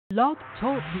Blog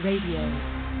Talk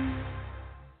Radio.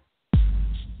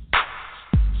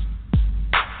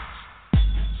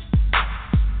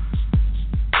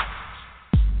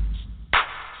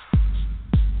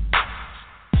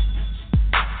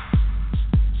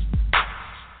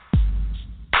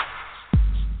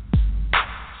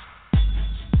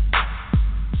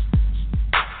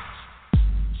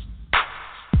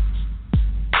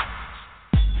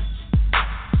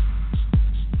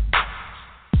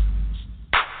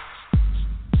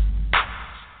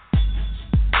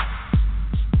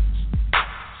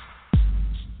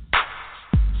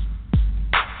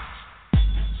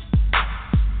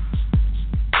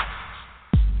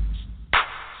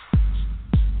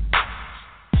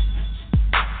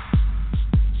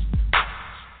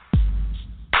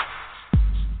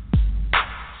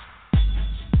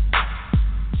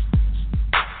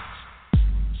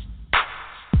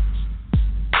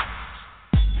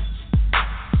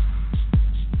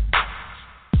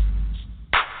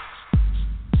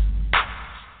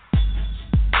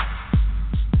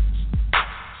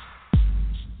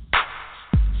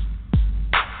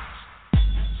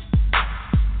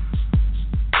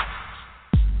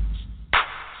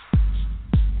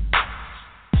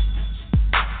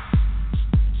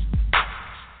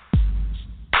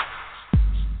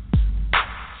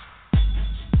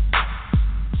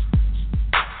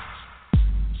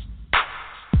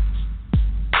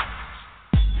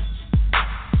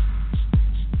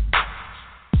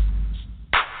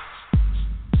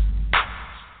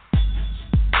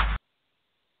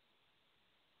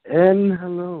 And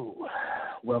hello,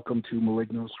 welcome to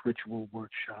Malignos Ritual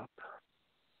Workshop,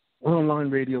 online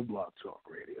radio, blog talk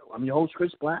radio. I'm your host,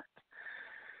 Chris Black,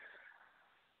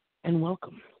 and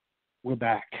welcome. We're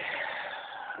back.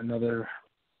 Another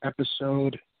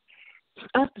episode.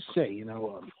 I have to say,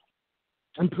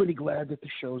 I'm pretty glad that the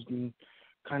show's been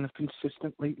kind of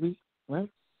consistent lately, right?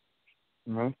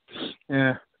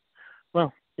 Yeah.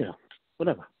 Well,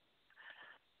 whatever.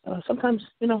 Sometimes,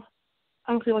 I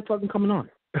don't feel like fucking coming on.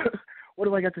 What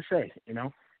do I got to say,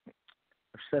 I've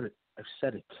said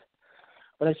it.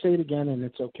 But I say it again, and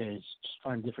it's okay. It's just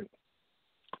find different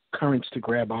currents to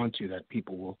grab onto that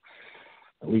people will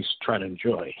at least try to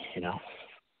enjoy,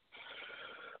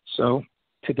 So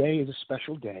today is a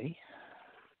special day.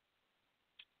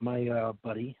 My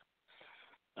buddy,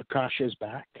 Akasha is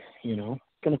back,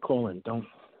 Gonna call in.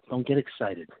 Don't get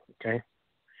excited, okay?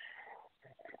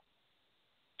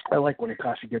 I like when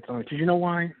Akasha gets on, because you know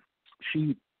why?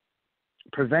 She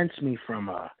prevents me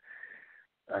from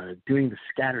doing the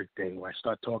scattered thing where I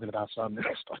start talking about something, and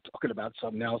I start talking about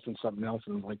something else, and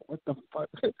I'm like, what the fuck?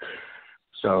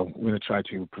 So I'm going to try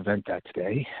to prevent that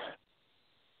today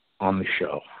on the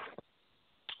show.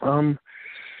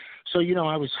 So,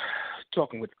 I was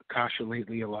talking with Akasha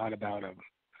lately a lot about, a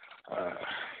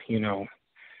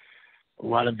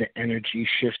lot of the energy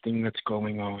shifting that's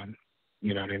going on,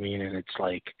 you know what I mean? And it's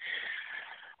like,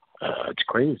 it's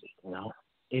crazy,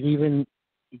 It even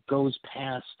goes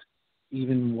past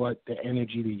even what the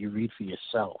energy that you read for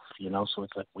yourself, So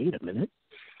it's like, wait a minute,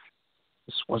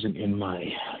 this wasn't in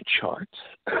my chart.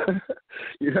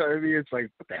 You know what I mean? It's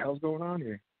like, what the hell's going on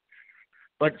here?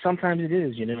 But sometimes it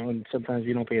is, and sometimes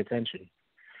you don't pay attention.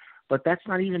 But that's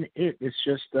not even it. It's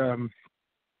just, I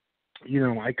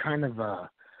kind of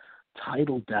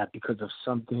titled that because of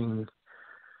something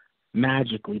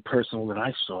magically personal that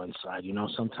I saw inside.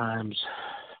 Sometimes,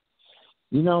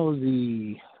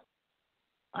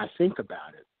 I think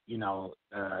about it,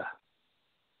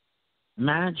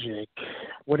 magic,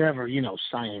 whatever,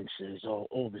 sciences,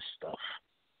 all this stuff,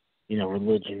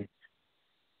 religion.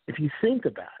 If you think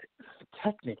about it,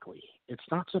 technically, it's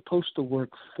not supposed to work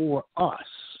for us.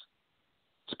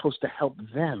 It's supposed to help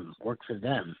them, work for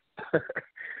them.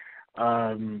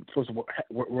 Supposed to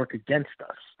work against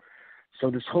us. So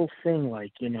this whole thing,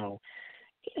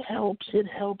 it helps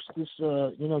this,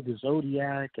 the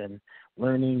zodiac and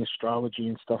learning astrology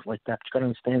and stuff like that. But you got to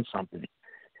understand something.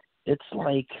 It's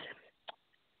like,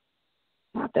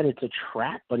 not that it's a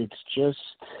trap, but it's just,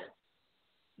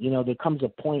 there comes a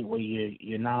point where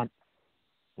you're not,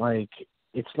 like,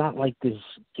 it's not like this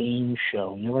game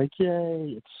show. And you're like,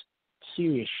 yay, it's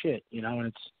serious shit, and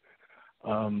it's,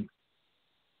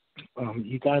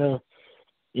 you got to,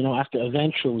 after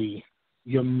eventually,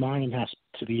 your mind has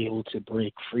to be able to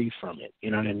break free from it.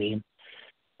 You know what I mean?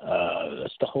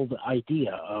 That's the whole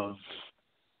idea of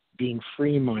being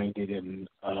free-minded. And,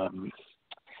 I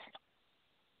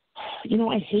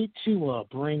hate to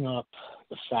bring up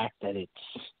the fact that it's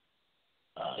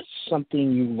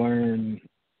something you learn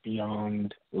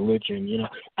beyond religion.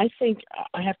 I think,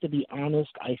 I have to be honest,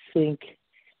 I think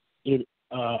it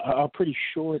are pretty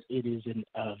short. It is in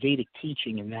Vedic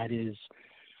teaching, and that is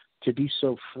to be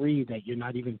so free that you're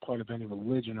not even part of any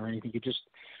religion or anything. You're just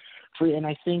free. And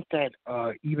I think that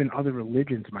even other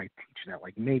religions might teach that,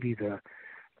 like maybe the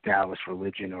Taoist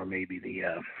religion or maybe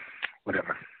the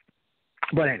whatever.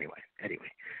 But anyway,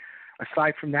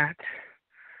 aside from that,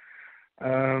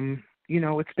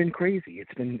 it's been crazy.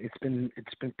 It's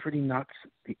been pretty nuts.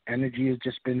 The energy has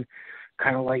just been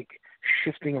kind of like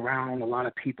shifting around. A lot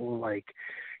of people like,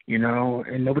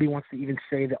 and nobody wants to even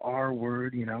say the R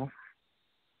word,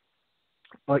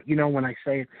 But when I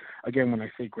say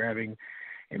grabbing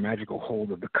a magical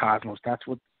hold of the cosmos, that's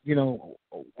what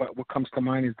what comes to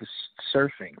mind is the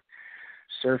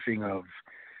surfing of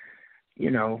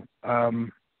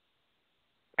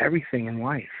everything in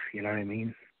life. You know what I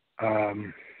mean?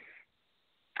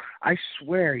 I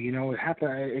swear,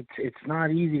 it's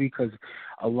not easy because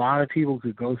a lot of people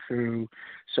could go through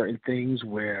certain things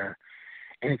where,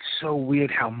 and it's so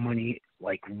weird how money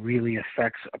like really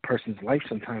affects a person's life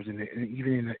sometimes,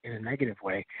 even in a negative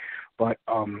way. But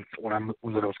what I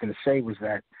was going to say was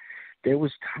that there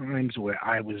was times where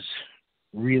I was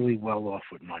really well off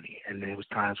with money, and there was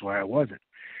times where I wasn't.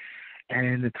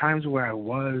 And the times where I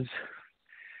was,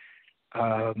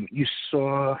 you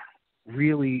saw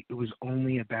really it was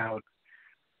only about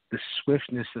the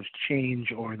swiftness of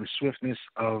change or the swiftness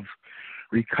of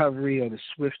recovery or the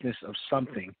swiftness of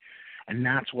something. And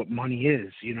that's what money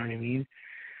is, you know what I mean?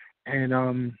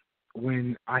 And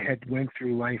when I had went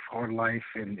through life, hard life,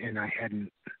 and I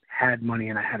hadn't had money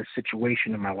and I had a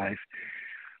situation in my life,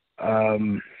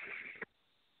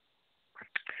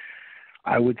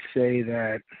 I would say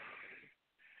that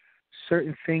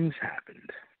certain things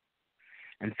happened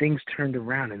and things turned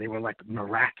around and they were like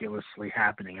miraculously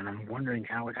happening. And I'm wondering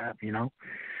how it happened,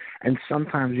 And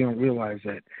sometimes you don't realize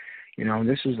that,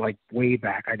 this was like way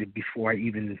back. I did before I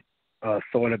even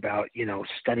thought about,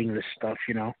 studying this stuff,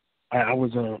 I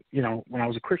was when I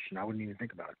was a Christian, I wouldn't even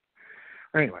think about it.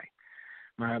 Anyway,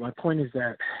 my point is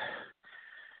that,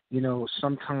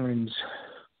 sometimes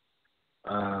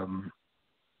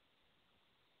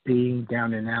being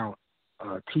down and out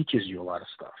teaches you a lot of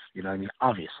stuff. You know what I mean?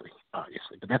 Obviously.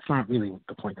 But that's not really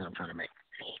the point that I'm trying to make.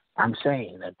 I'm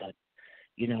saying that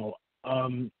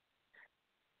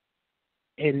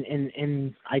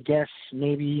and I guess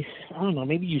maybe, I don't know,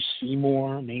 maybe you see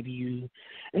more, and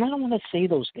I don't want to say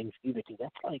those things either, because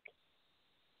that's like,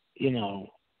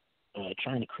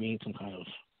 trying to create some kind of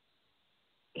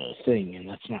thing, and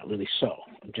that's not really so.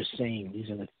 I'm just saying these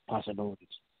are the possibilities.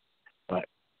 But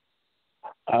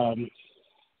I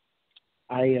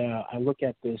look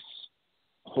at this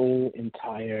whole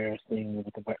entire thing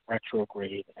with the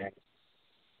retrograde, and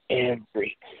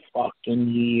every fucking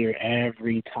year,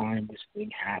 every time this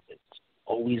thing happens,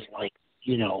 always like,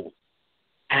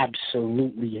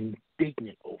 absolutely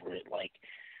indignant over it, like,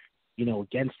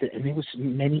 against it. And there was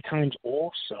many times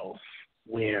also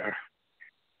where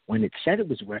when it said it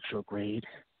was retrograde,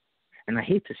 and I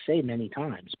hate to say many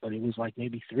times, but it was like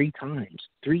maybe 3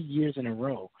 years in a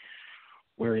row,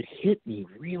 where it hit me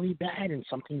really bad and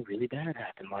something really bad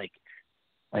happened. Like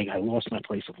I lost my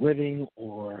place of living,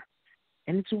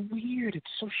 and it's weird.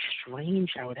 It's so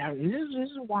strange how it happened. This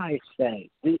is why I say,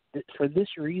 for this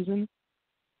reason,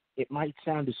 it might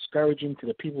sound discouraging to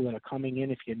the people that are coming in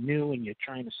if you're new and you're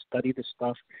trying to study this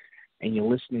stuff and you're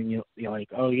listening. You're like,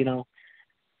 oh,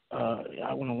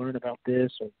 I want to learn about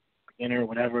this or beginner or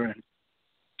whatever, and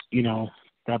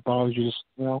that bothers you.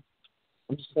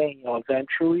 I'm just saying,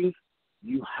 eventually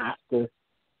you have to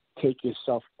take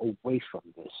yourself away from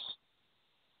this,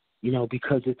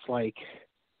 because it's like,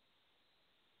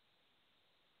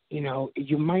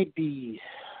 you might be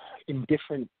in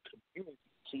different communities,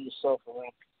 see yourself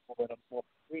around people that are more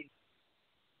free,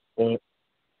 but,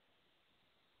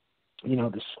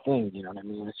 this thing, you know what I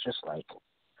mean? It's just like,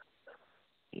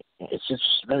 it's just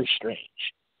very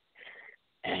strange.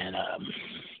 And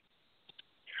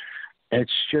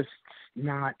it's just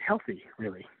not healthy,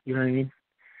 really, you know what I mean?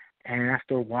 And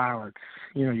after a while, it's,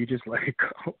 you just let it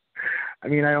go. I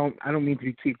mean, I don't mean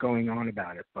to keep going on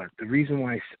about it, but the reason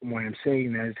why I'm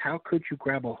saying that is, how could you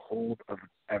grab a hold of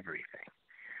everything?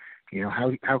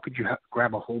 How could you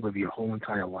grab a hold of your whole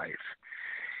entire life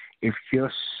if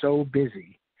you're so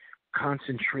busy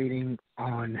concentrating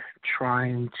on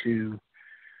trying to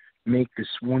make this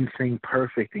one thing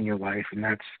perfect in your life, and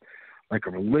that's like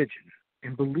a religion?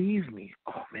 And believe me,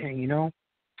 oh man,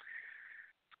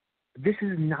 this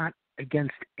is not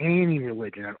against any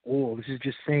religion at all. This is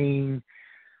just saying,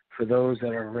 for those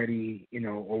that are ready,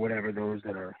 or whatever, those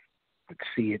that are, let's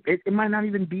see it. It might not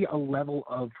even be a level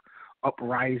of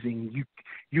uprising.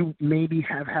 You maybe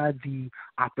have had the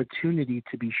opportunity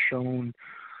to be shown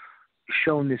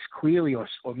this clearly, or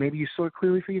maybe you saw it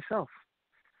clearly for yourself,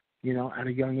 at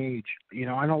a young age.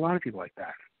 I know a lot of people like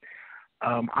that.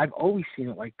 I've always seen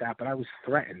it like that, but I was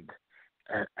threatened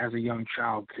as a young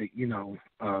child to,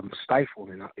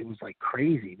 stifle, and it was like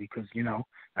crazy because,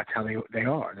 that's how they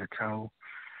are. That's how,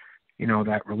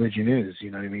 that religion is,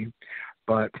 you know what I mean?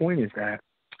 But point is that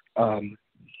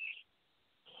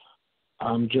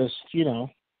I'm just,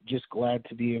 just glad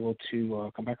to be able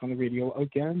to come back on the radio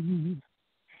again.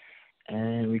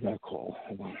 And we got a call.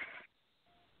 Hold on.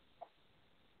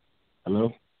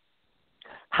 Hello?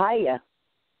 Hiya.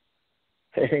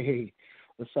 Hey,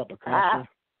 what's up, Akasha?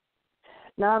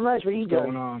 Not much. What are you doing?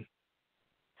 What's going on?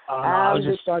 I was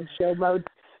just on show mode.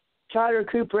 Trying to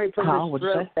recuperate from this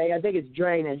throat thing. I think it's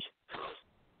drainage.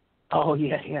 Oh,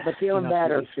 yeah. But feeling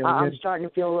better. I'm starting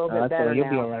to feel a little bit better You'll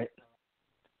now. be all right.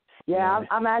 Yeah,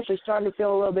 I'm actually starting to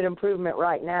feel a little bit of improvement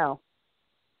right now.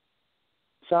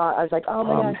 So I was like, oh,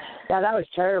 my God. Yeah, that was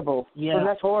terrible. Yeah. Well,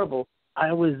 that's horrible.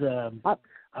 I was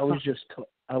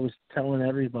telling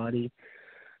everybody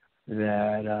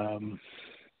that,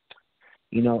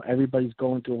 everybody's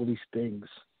going through all these things.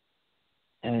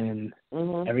 And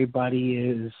everybody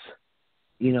is,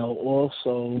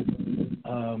 also,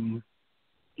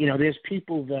 there's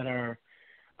people that are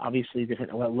obviously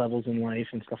different levels in life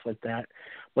and stuff like that.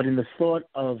 But in the thought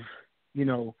of,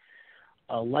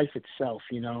 life itself,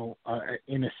 in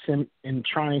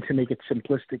trying to make it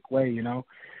simplistic way,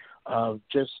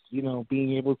 just,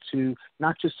 being able to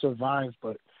not just survive,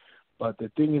 but the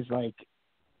thing is like,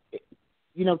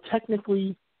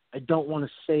 technically, I don't want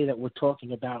to say that we're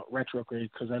talking about retrograde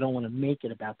because I don't want to make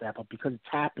it about that, but because it's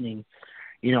happening,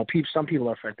 some people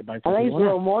are affected by it. I think it's a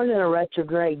little more than a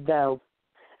retrograde, though.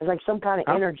 It's like some kind of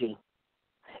energy.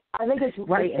 I think it's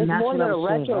right, it's more than a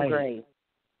retrograde.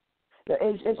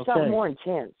 Right. It's something more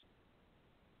intense.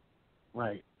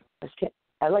 Right.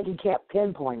 I like you can't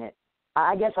pinpoint it.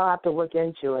 I guess I'll have to look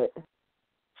into it.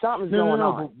 Something's going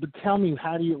on. But tell me,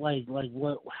 how do you what?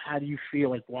 How do you feel?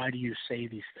 Like, why do you say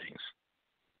these things?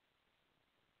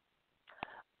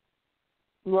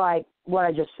 Like what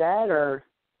I just said, or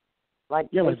like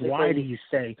why do you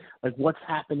say, like, what's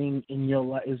happening in your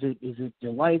life? Is it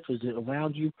your life? Is it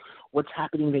around you? What's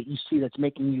happening that you see that's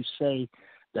making you say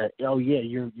that? Oh yeah,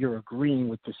 you're agreeing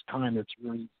with this time that's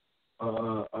really,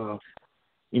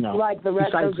 like the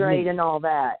retrograde and all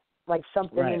that, like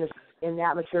something right. in the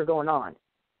atmosphere going on.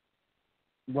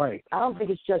 Right. I don't think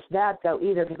it's just that though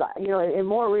either, because in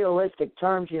more realistic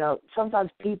terms, sometimes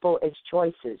people it's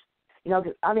choices. Cause,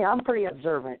 I'm pretty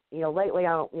observant. Lately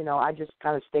I don't. I just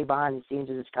kind of stay behind the scenes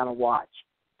and just kind of watch.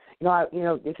 Because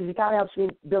it kind of helps me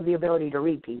build the ability to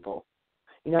read people.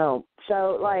 So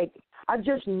like I've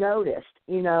just noticed.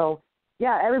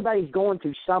 Everybody's going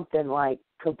through something like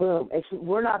kaboom.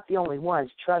 We're not the only ones.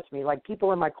 Trust me. Like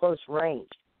people in my close range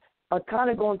are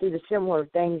kind of going through the similar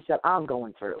things that I'm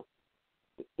going through.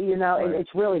 Right.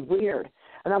 It's really weird.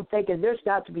 And I'm thinking there's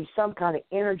got to be some kind of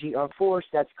energy or force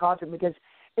that's causing, because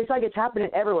it's like it's happening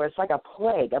everywhere. It's like a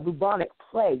plague, a bubonic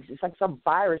plague. It's like some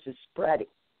virus is spreading.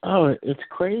 Oh, it's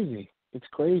crazy. It's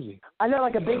crazy. I know,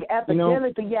 like a big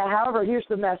epidemic, but yeah, however, here's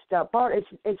the messed up part.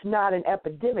 It's not an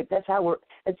epidemic. That's how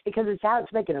it's because it's how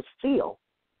it's making us feel.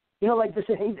 Like this,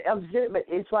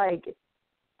 it's like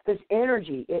this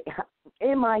energy.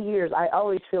 In my years, I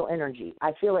always feel energy.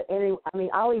 I feel it.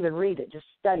 I'll even read it, just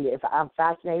study it. If I'm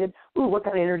fascinated, ooh, what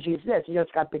kind of energy is this?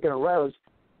 It's got big in a rose.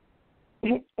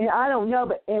 And I don't know,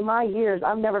 but in my years,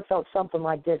 I've never felt something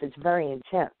like this. It's very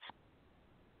intense.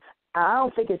 I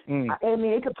don't think it's,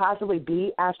 it could possibly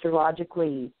be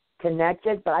astrologically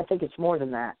connected, but I think it's more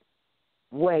than that.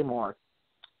 Way more.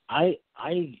 I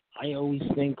always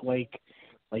think like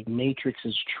Matrix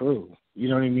is true. You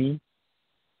know what I mean?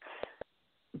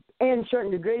 In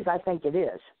certain degrees, I think it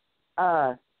is.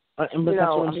 But that's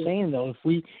what I'm saying, though.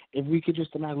 If we could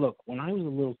just imagine, look, when I was a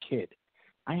little kid,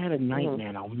 I had a nightmare,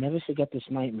 and I'll never forget this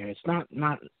nightmare. It's not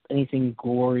anything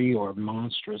gory or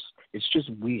monstrous. It's just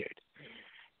weird.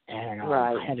 And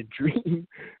I had a dream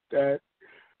that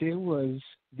there was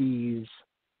these,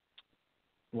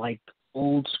 like,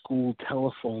 old school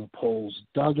telephone poles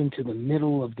dug into the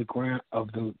middle of the ground of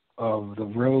the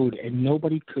road, and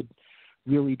nobody could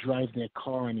really drive their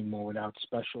car anymore without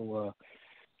special,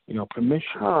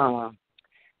 permission. Huh.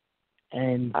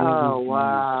 And there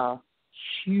was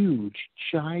these huge,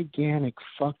 gigantic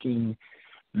fucking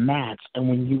mats, and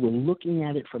when you were looking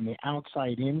at it from the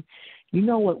outside in, you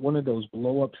know what one of those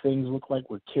blow-up things look like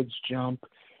where kids jump,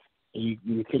 and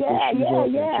you kick their shoes off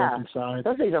and jump inside?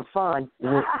 Those things are fun.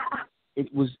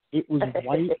 It was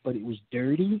white, but it was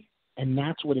dirty. And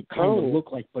that's what it kind of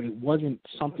looked like, but it wasn't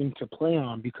something to play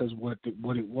on because what it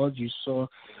was, you saw,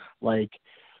 like,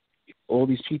 all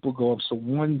these people go up. So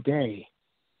one day,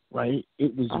 right,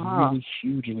 it was really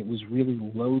huge and it was really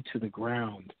low to the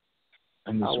ground.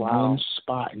 And this one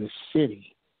spot in the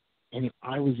city, and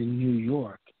I was in New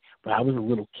York, but I was a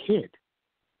little kid.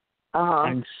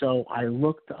 And so I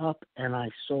looked up and I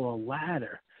saw a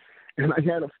ladder. And I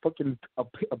had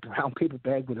a brown paper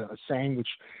bag with a sandwich,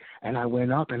 and I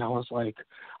went up, and I was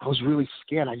really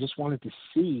scared. I just wanted to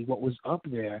see what was up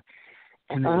there.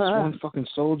 And this one fucking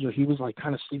soldier, he was like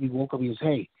kind of sleepy, woke up. He goes,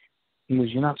 "Hey," he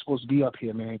goes, "you're not supposed to be up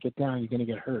here, man. Get down. You're gonna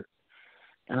get hurt."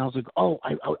 And I was like, "Oh,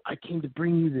 I came to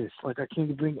bring you this. Like, I came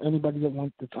to bring anybody that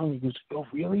wants the tongue." He goes, "Oh,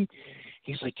 really?"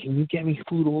 He's like, "Can you get me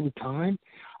food all the time?"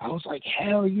 I was like,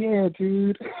 "Hell yeah,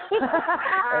 dude!"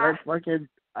 And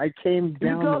I came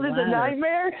down. You called the it ladder. a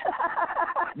nightmare?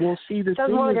 Well, see, the sounds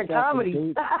thing more is like a that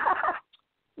comedy.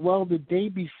 the day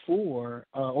before,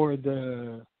 or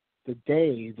the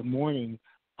morning,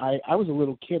 I was a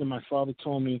little kid, and my father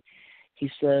told me, he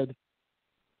said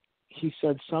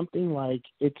something like,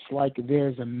 it's like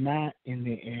there's a mat in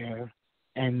the air,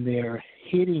 and they're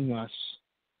hitting us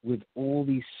with all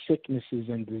these sicknesses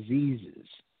and diseases.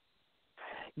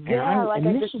 Yeah, like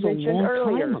I just mentioned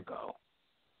earlier. Time ago.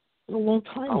 A long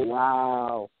time ago. Oh,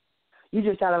 wow. You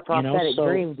just had a prophetic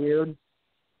dream, dude.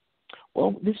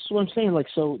 Well, this is what I'm saying. Like,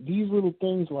 so these little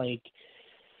things, like,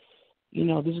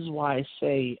 this is why I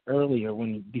say earlier,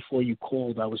 before you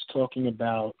called, I was talking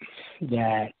about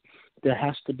that there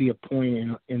has to be a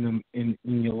point in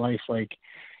your life, like,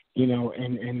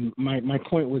 and my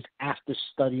point was, after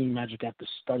studying magic, after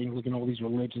studying, looking at all these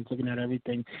religions, looking at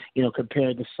everything,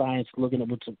 compared to science, looking at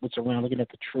what's around, looking at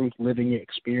the truth, living it,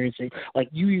 experiencing. Like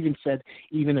you even said,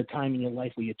 even a time in your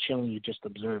life where you're chilling, you're just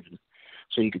observing,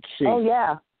 so you could see. Oh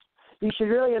yeah, you should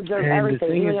really observe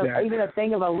everything. Even a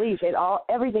thing of a leaf,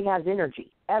 everything has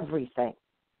energy. Everything,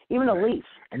 even a leaf.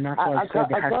 And that's why I said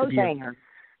there has to be hanger.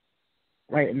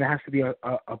 Right, and there has to be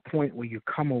a point where you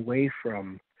come away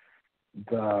from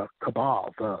the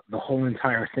cabal, the whole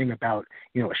entire thing about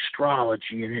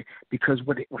astrology, and because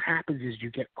what happens is you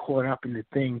get caught up in the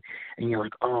thing, and you're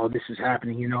like, oh, this is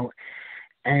happening,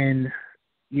 and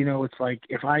it's like,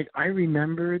 if I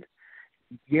remembered,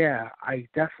 yeah, I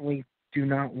definitely do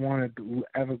not want to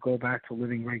ever go back to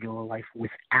living regular life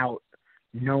without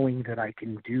knowing that I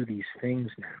can do these things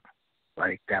now,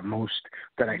 like that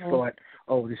I thought,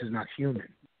 oh, this is not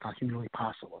humanly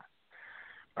possible,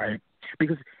 right?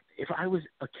 Because if I was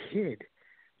a kid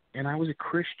and I was a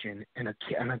Christian and a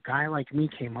guy like me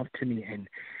came up to me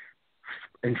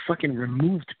and fucking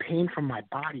removed pain from my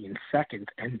body in seconds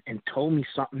and told me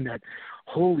something that,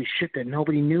 holy shit, that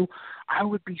nobody knew, I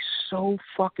would be so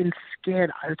fucking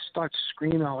scared. I would start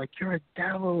screaming out like, "You're a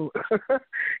devil."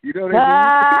 You know what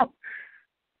I mean?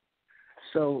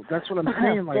 So that's what I'm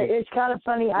saying. Like, it's kind of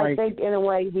funny. I think in a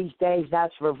way these days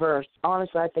that's reversed.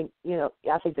 Honestly, I think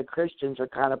the Christians are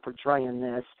kind of portraying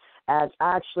this as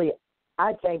actually.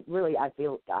 I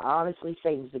feel honestly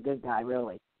Satan's the good guy.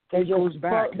 Really, they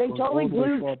totally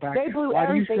blew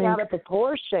everything out of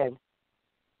proportion.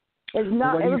 It's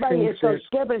not everybody is so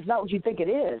scared, but it's not what you think it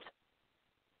is.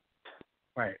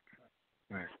 Right.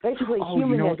 Basically,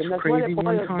 humanism. That's what it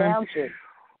boils down to.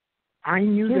 I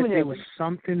knew that there was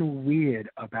something weird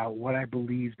about what I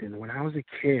believed in. When I was a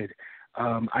kid,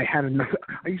 I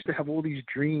used to have all these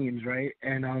dreams, right?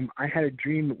 And I had a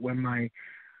dream when my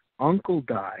uncle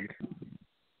died.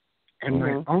 And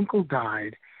my uncle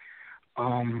died,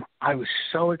 I was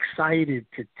so excited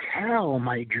to tell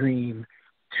my dream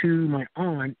to my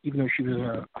aunt, even though she was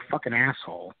a fucking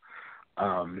asshole.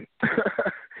 And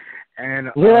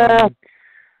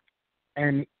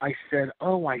I said,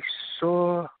 "Oh, I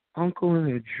saw Uncle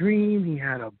in a dream. He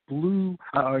had a blue,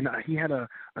 he had a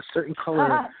certain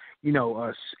color, he had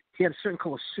a certain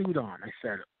color suit on." I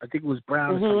said, I think it was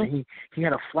brown or something. He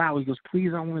had a flower. He goes,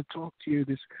 "Please, I want to talk to you.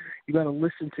 You got to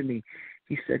listen to me."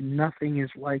 He said, "Nothing is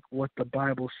like what the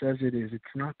Bible says it is.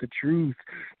 It's not the truth."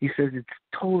 He says, "It's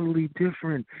totally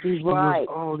different." He's right.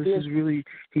 Goes, "Oh, this is really,"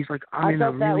 he's like, "I'm in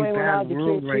a really bad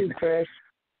world right now." Chris.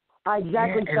 I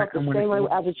exactly felt the same way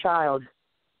as a child.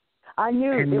 I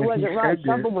knew it wasn't right.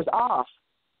 Something was off.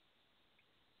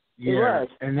 Yeah, it was.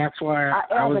 And that's why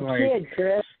I was like... As a kid,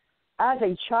 Chris, as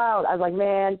a child, I was like,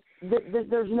 man,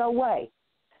 there's no way.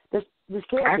 This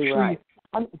can't be right.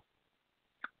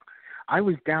 I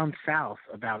was down south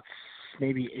about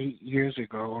maybe 8 years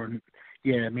ago,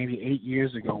 maybe 8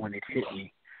 years ago when it hit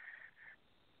me.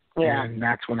 Yeah. And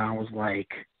that's when I was like,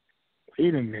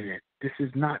 wait a minute. this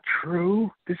is not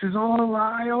true. This is all a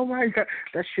lie. Oh my God,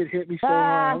 that shit hit me so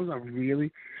hard. I was the at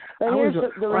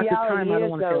the time, I don't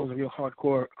want to say I though, was a real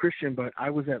hardcore Christian, but I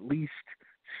was at least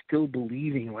still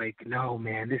believing, like, no,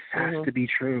 man, this has to be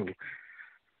true.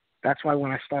 That's why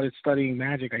when I started studying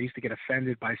magic, I used to get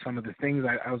offended by some of the things.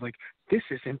 I was like, this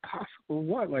is impossible.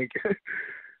 What? Like,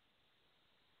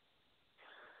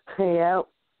 yeah.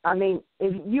 I mean,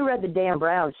 if you read the Dan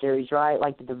Brown series, right?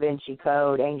 Like the Da Vinci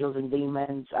Code, Angels and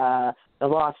Demons, the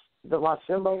Lost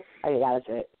Symbol. Oh, yeah, that's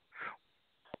it.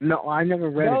 No, I never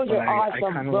read Those it, but are awesome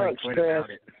I kind of books, read Chris. about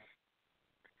it.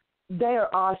 They are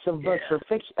awesome books for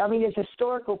fiction. I mean, it's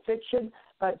historical fiction,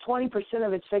 but 20%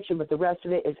 of it's fiction, but the rest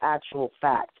of it is actual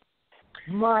fact.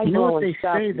 Mind-blowing You know what they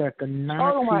stuff. say, that the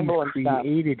Nazis stuff.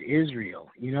 created Israel.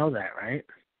 You know that, right?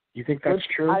 You think that's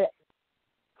true?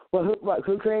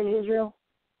 Who created Israel?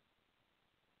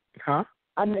 Huh?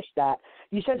 I missed that.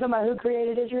 You said something about who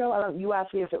created Israel? You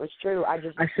asked me if it was true. I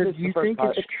said, do you think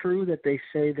it's true that they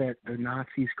say that the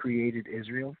Nazis created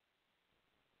Israel?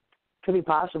 Could be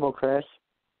possible, Chris.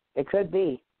 It could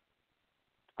be.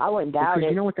 I wouldn't doubt it.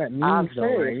 Because you know what that means,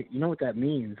 though, right? You know what that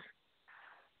means?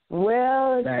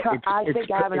 Well, I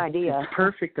think I have an idea. It's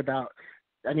perfect about.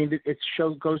 I mean, it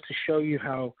goes to show you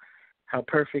how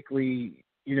perfectly,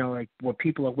 you know, like what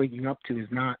people are waking up to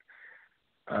is not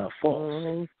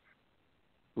false.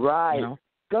 Right. You know?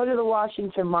 Go to the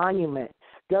Washington Monument.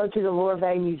 Go to the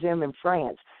Louvre Museum in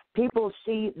France. People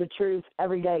see the truth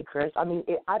every day, Chris. I mean,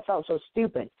 I felt so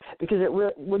stupid because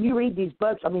when you read these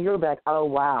books, I mean, you're like, oh,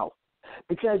 wow.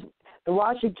 Because the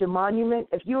Washington Monument,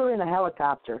 if you were in a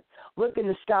helicopter, look in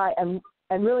the sky and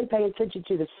really pay attention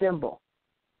to the symbol.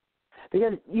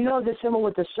 Because you know the symbol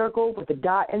with the circle, with the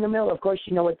dot in the middle? Of course,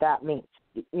 you know what that means.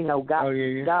 You know, God,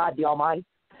 God the Almighty.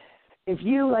 If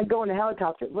you, go in a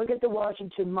helicopter, look at the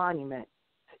Washington Monument,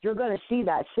 you're going to see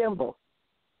that symbol.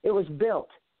 It was built.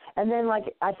 And then,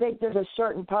 I think there's a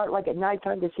certain part, at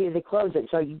nighttime, to see they close it,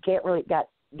 so you can't really get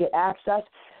access.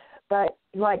 But,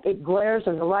 it glares,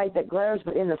 there's a light that glares,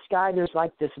 but in the sky there's,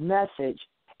 this message.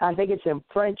 I think it's in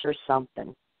French or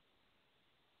something.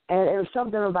 And it was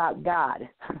something about God.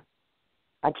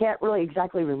 I can't really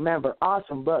exactly remember.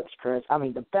 Awesome books, Chris. I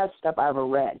mean, the best stuff I ever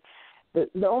read.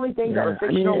 The only thing that was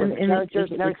fictional was the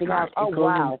characters and everything else. Oh,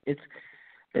 wow.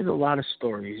 There's a lot of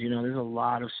stories, you know. There's a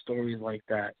lot of stories like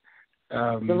that.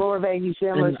 The Louvre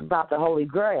Museum was about the Holy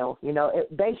Grail. You know,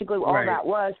 basically all that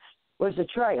was the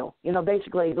trail. You know,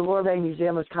 basically the Louvre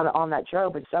Museum was kind of on that trail,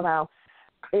 but somehow,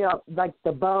 you know,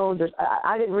 the bones.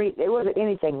 I didn't read. It wasn't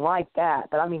anything like that.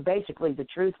 But I mean, basically the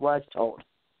truth was told.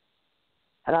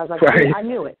 And I was like, I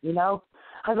knew it. You know,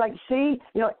 I was like, see,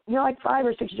 you know, 5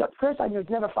 or 6 years old. First, I was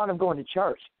never fond of going to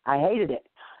church. I hated it.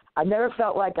 I never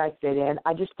felt like I fit in.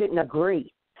 I just didn't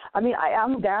agree. I mean,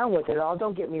 I'm down with it all.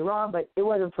 Don't get me wrong, but it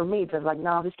wasn't for me because,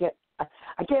 no, I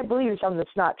can't believe in something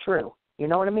that's not true. You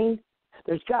know what I mean?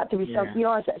 There's got to be something. You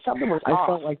know, something was off. I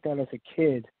felt like that as a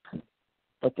kid,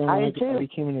 but then when I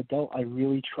became an adult, I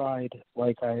really tried.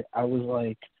 I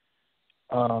was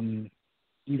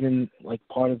even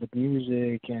part of the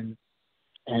music and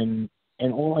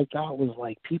all I got was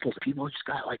people just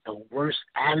got the worst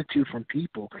attitude from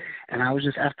people, and I was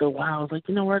just, after a while, I was like,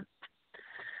 you know what?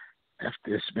 F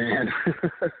this, man.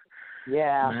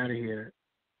 Yeah. I'm out of here.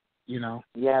 You know?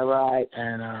 Yeah, right.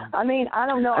 And I mean, I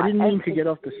don't know. I didn't mean to get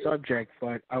off the subject,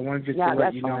 but I wanted just to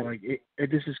let you know,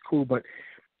 this is cool, but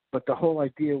the whole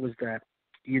idea was that,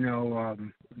 you know,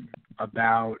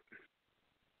 about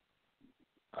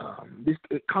this,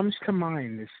 it comes to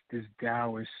mind, this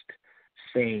Taoist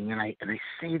saying, and I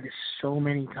say this so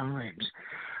many times,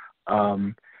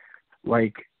 to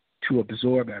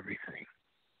absorb everything.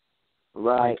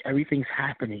 Right. Everything's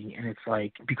happening, and it's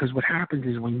because what happens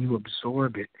is when you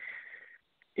absorb it,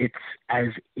 it's as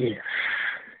if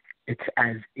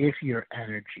your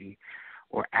energy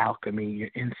or alchemy, your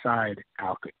inside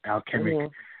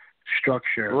alchemic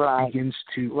structure begins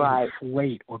to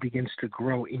inflate or begins to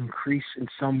grow, increase in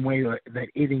some way that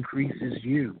it increases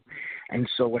you. And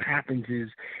so what happens is,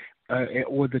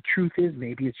 or the truth is,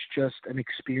 maybe it's just an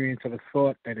experience of a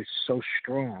thought that is so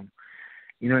strong.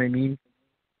 You know what I mean?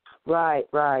 Right.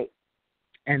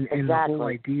 And exactly. The whole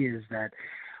idea is that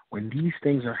when these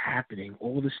things are happening,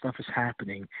 all this stuff is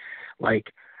happening, I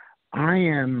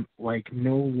am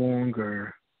no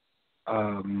longer,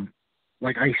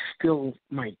 I still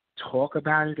might talk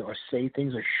about it or say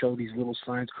things or show these little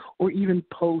signs or even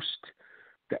post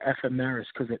the ephemeris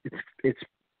because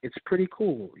it's pretty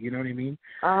cool. You know what I mean?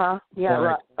 Yeah.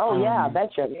 Right. Oh yeah, I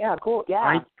betcha. Yeah, cool.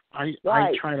 Yeah. I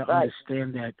try to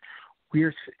understand that we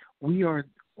are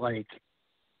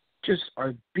just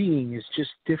our being is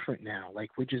just different now.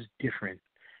 We're just different.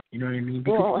 You know what I mean?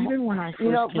 Because even when I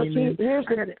first came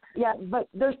in, but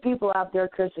there's people out there,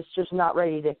 Chris, that's just not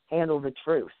ready to handle the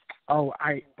truth. Oh,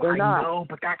 I know,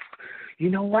 but that's, you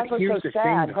know what? Here's the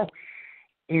sad. thing, though.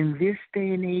 In this day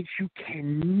and age, you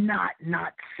cannot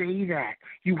not say that.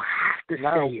 You have to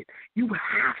say it. You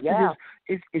have to. Yeah.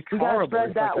 It's you horrible. Spread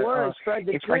it's that like word. Spread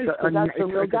the truth, because that's the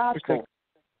real gospel.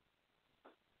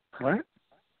 What?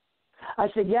 I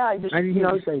said, yeah. I just, I didn't hear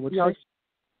you say what's this?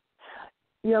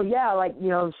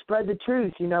 Spread the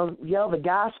truth. Yell the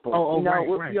gospel. Right.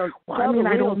 Well, I mean,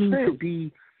 I don't mean to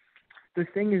be. The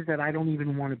thing is that I don't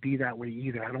even want to be that way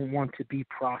either. I don't want to be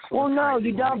proselytizing. Well, no,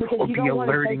 you don't, because you don't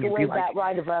want to take away that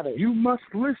right of others. You must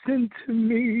listen to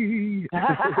me.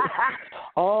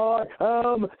 I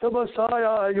am the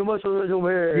Messiah, and you must listen to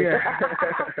me. Yeah.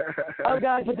 Oh,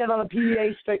 God, put that on a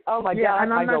PA stick. Oh, my God. Yeah,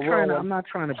 and I'm not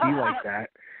trying to be like that.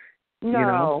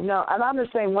 No, and I'm the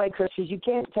same way, Chris, because you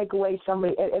can't take away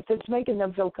somebody if it's making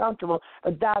them feel comfortable.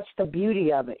 But that's the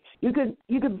beauty of it. You could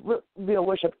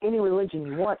worship any religion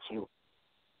you want to,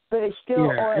 but it's still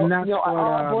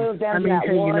all boils down to that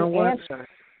one answer.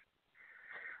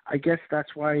 I guess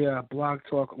that's why Blog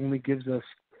Talk only gives us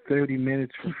 30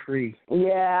 minutes for free.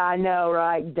 Yeah, I know,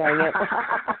 right? Dang it.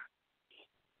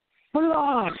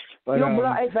 Blog. But,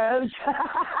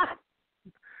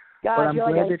 God, but I'm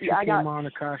glad that you came on,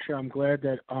 Akasha. I'm glad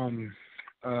that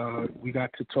we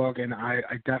got to talk, and I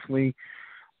definitely,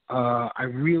 I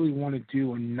really want to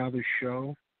do another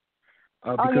show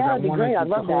because that'd be great. I'd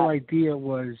love the whole idea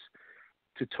was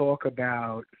to talk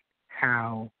about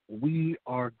how we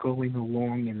are going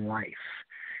along in life.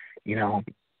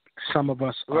 Some of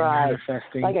us are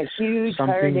manifesting. Like a huge some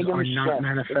things are shift. not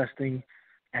manifesting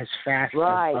as fast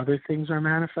as other things are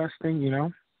manifesting,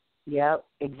 Yep,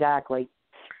 exactly.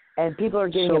 And people are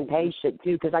getting impatient,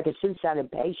 too, because I can sense that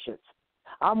impatience.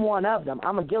 I'm one of them.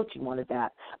 I'm a guilty one of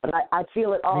that. But I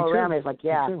feel it all around me. It's like,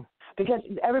 because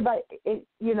everybody,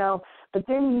 but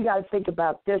then you got to think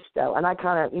about this, though. And I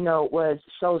kind of, was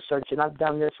soul searching. I've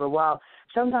done this for a while.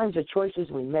 Sometimes the choices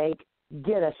we make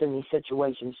get us in these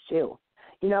situations, too.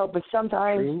 But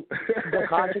sometimes the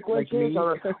consequences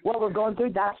or what we're going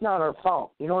through, that's not our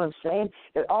fault. You know what I'm saying?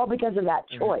 It's all because of that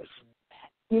choice.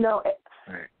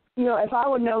 If I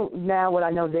would know now what I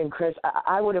know then, Chris,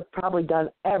 I would have probably done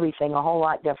everything a whole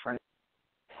lot different.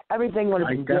 Everything would have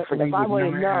been different. If I would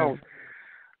have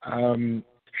known.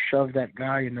 Shoved that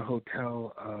guy in the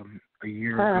hotel a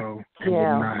year ago and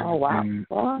would not been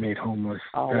made homeless.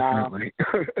 Definitely.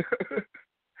 Wow.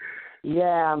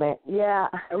 Yeah, man. Yeah.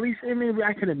 At least,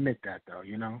 I can admit that, though,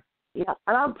 Yeah,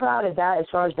 and I'm proud of that as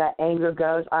far as that anger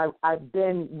goes. I've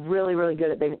been really, really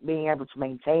good at being able to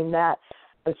maintain that.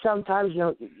 But sometimes,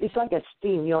 it's like a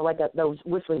steam, like those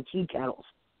whistling tea kettles.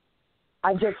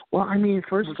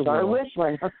 First of all,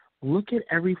 whistling. Look at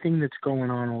everything that's going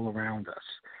on all around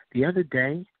us. The other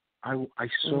day, I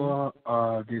saw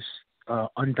this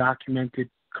undocumented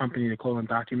company, they call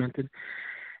undocumented,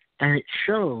 and it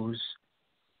shows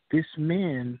this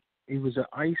man, he was an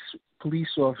ICE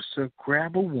police officer,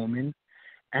 grab a woman,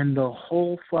 and the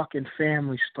whole fucking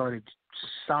family started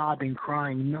sobbing,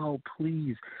 crying, no,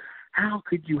 please. How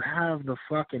could you have the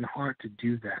fucking heart to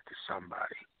do that to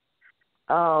somebody?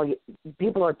 Oh,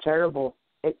 people are terrible.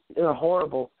 They're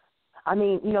horrible.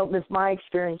 With my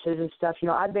experiences and stuff,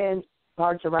 I've been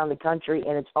parts around the country,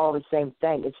 and it's all the same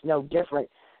thing. It's no different.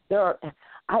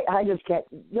 I just can't.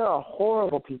 There are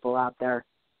horrible people out there.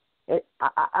 It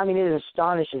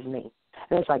astonishes me.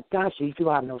 And it's like, gosh, these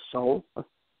people have no soul. But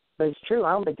it's true.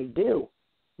 I don't think they do.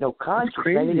 No conscience. It's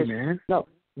crazy, man. No.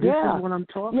 This is what I'm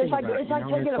talking about. It's like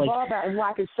taking a ball bat and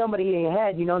whacking somebody in the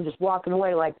head, and just walking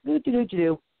away like, do.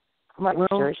 I'm like,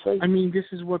 seriously? This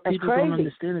is what people don't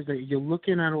understand is that you're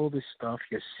looking at all this stuff,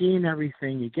 you're seeing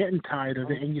everything, you're getting tired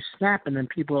of it, and you snap, and then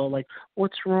people are like,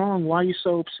 what's wrong? Why are you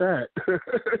so upset?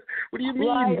 What do you mean?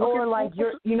 Right, or like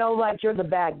you're the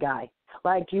bad guy.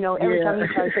 Like, every time you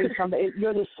try to say something,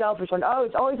 you're the selfish one. Oh,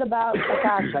 it's always about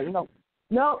Akasha,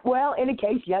 No, well, in a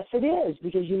case, yes, it is,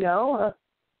 because,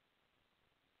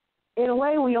 in a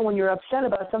way, when you're upset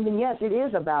about something, yes, it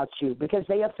is about you, because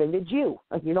they offended you.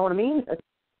 You know what I mean?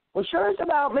 Well, sure, it's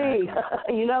about me,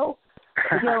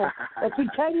 Let's be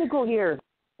technical here.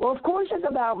 Well, of course it's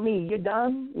about me. You're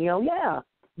done, yeah.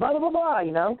 Blah, blah, blah,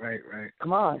 Right.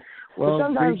 Come on. Well, but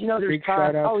sometimes, there's big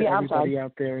shout out to everybody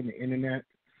out there in the internet.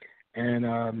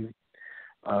 And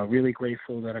really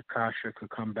grateful that Akasha could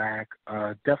come back.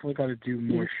 Definitely got to do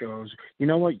more shows. You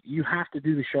know what? You have to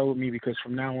do the show with me because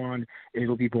from now on,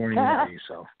 it'll be boring to you.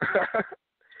 So.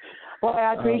 Well,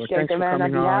 I appreciate it, man.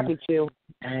 I'd be happy to.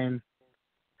 And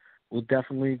we'll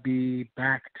definitely be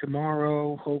back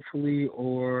tomorrow, hopefully,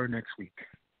 or next week.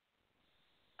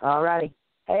 All righty.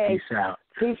 Hey, peace out.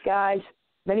 Peace, guys.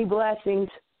 Many blessings.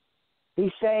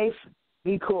 Be safe.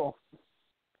 Be cool.